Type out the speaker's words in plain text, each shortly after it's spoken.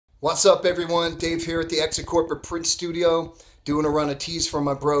What's up, everyone? Dave here at the Exit Corporate Print Studio, doing a run of tees for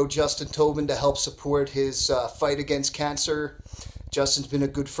my bro Justin Tobin to help support his fight against cancer. Justin's been a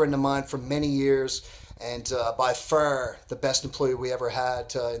good friend of mine for many years, and by far the best employee we ever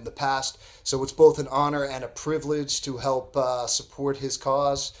had in the past. So it's both an honor and a privilege to help support his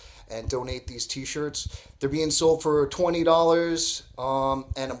cause and donate these t-shirts. They're being sold for $20,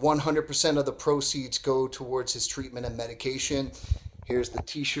 and 100% of the proceeds go towards his treatment and medication. Here's the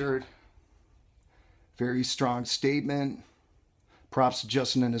t-shirt. Very strong statement. Props to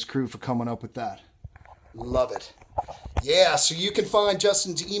Justin and his crew for coming up with that. Love it. Yeah, so you can find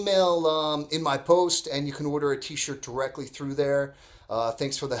Justin's email in my post, and you can order a t-shirt directly through there.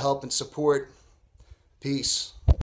 Thanks for the help and support. Peace.